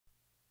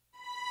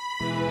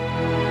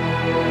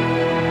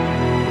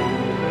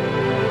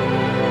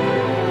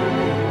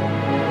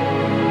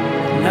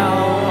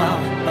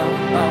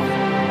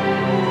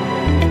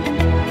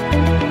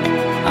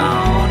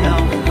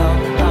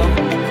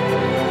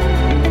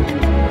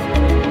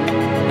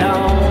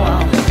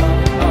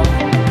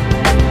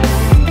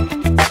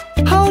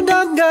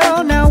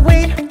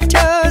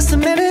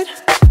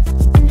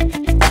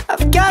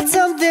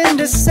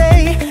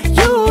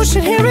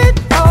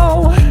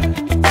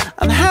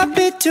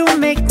to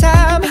make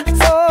time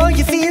for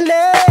your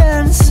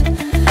feelings,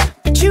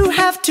 but you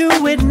have to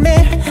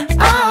admit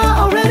I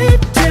already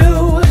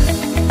do.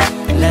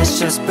 Let's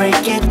just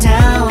break it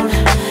down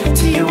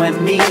to you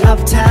and me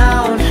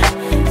uptown,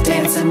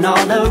 dancing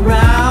all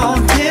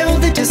around till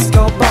the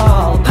disco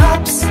ball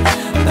pops.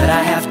 But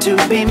I have to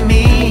be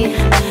me,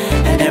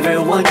 and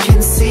everyone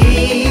can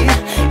see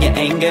your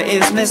anger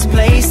is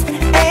misplaced,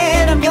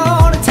 and I'm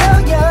gonna tell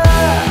ya,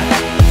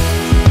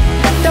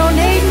 don't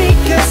hate me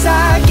 'cause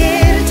I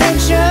get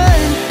attention.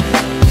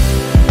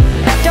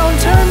 Don't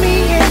turn me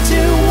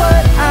into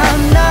what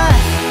I'm not.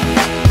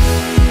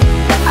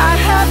 I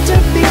have to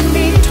be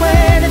me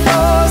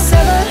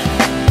 24/7,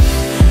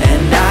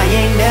 and I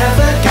ain't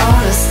never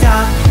gonna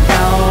stop.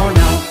 No,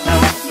 no, no,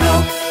 no.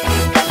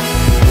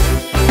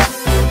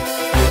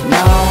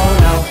 No,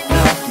 no,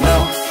 no, no.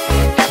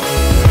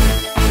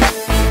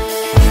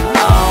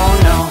 Oh,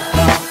 no,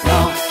 no, no.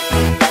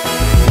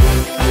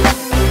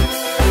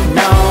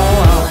 No,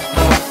 oh,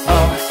 oh,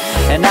 oh.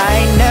 And I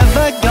ain't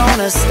never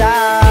gonna stop.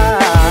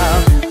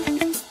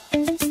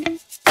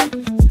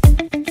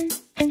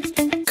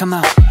 Come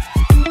on.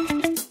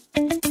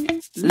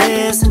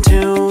 Listen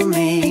to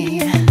me.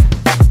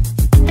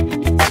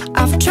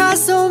 I've tried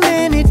so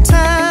many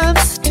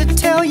times to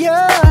tell you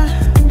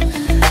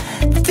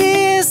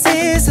this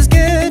is as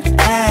good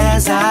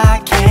as I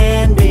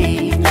can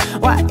be.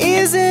 Why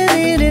isn't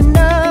it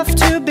enough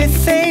to be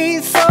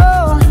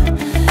faithful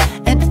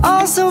and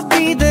also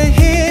be the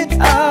hit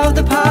of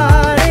the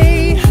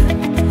party?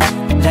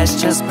 Let's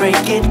just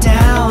break it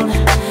down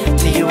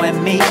to you and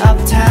me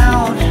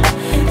uptown,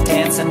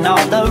 dancing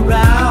all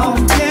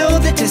around till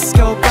the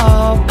disco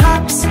ball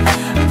pops.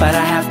 But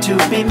I have to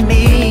be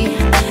me,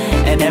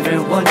 and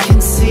everyone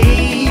can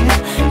see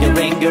your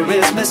anger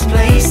is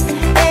misplaced,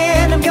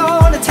 and I'm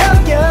gonna tell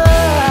you,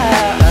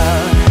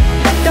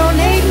 don't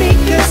hate me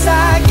 'cause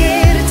I